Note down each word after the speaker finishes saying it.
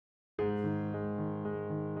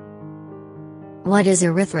What is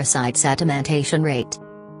erythrocyte sedimentation rate?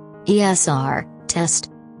 ESR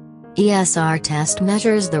test. ESR test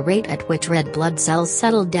measures the rate at which red blood cells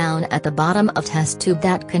settle down at the bottom of test tube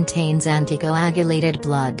that contains anticoagulated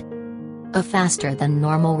blood. A faster than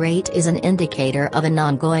normal rate is an indicator of an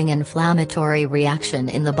ongoing inflammatory reaction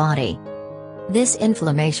in the body. This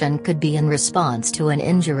inflammation could be in response to an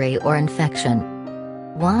injury or infection.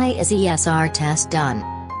 Why is ESR test done?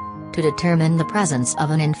 To determine the presence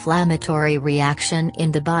of an inflammatory reaction in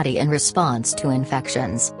the body in response to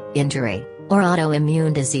infections, injury, or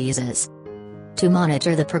autoimmune diseases. To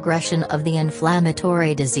monitor the progression of the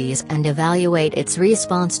inflammatory disease and evaluate its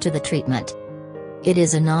response to the treatment. It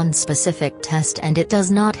is a non-specific test and it does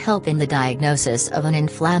not help in the diagnosis of an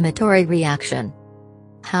inflammatory reaction.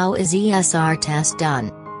 How is ESR test done?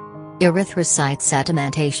 Erythrocyte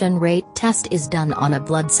sedimentation rate test is done on a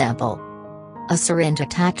blood sample. A syringe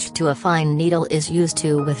attached to a fine needle is used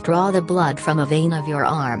to withdraw the blood from a vein of your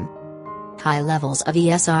arm. High levels of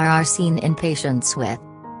ESR are seen in patients with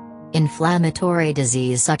inflammatory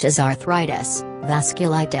disease such as arthritis,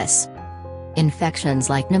 vasculitis, infections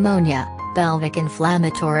like pneumonia, pelvic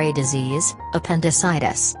inflammatory disease,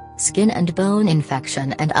 appendicitis, skin and bone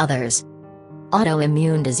infection and others.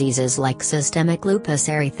 Autoimmune diseases like systemic lupus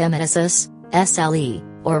erythematosus, SLE,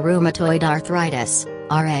 or rheumatoid arthritis,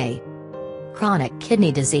 RA. Chronic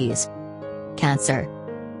kidney disease. Cancer.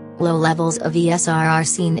 Low levels of ESR are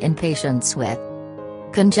seen in patients with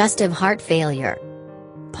congestive heart failure,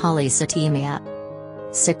 polycythemia,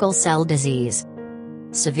 sickle cell disease,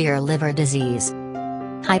 severe liver disease,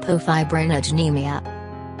 hypofibrinogenemia.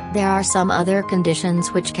 There are some other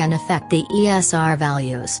conditions which can affect the ESR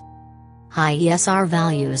values. High ESR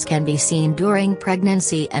values can be seen during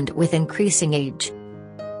pregnancy and with increasing age.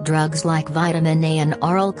 Drugs like vitamin A and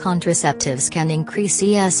oral contraceptives can increase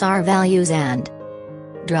ESR values and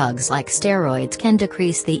drugs like steroids can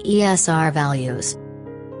decrease the ESR values.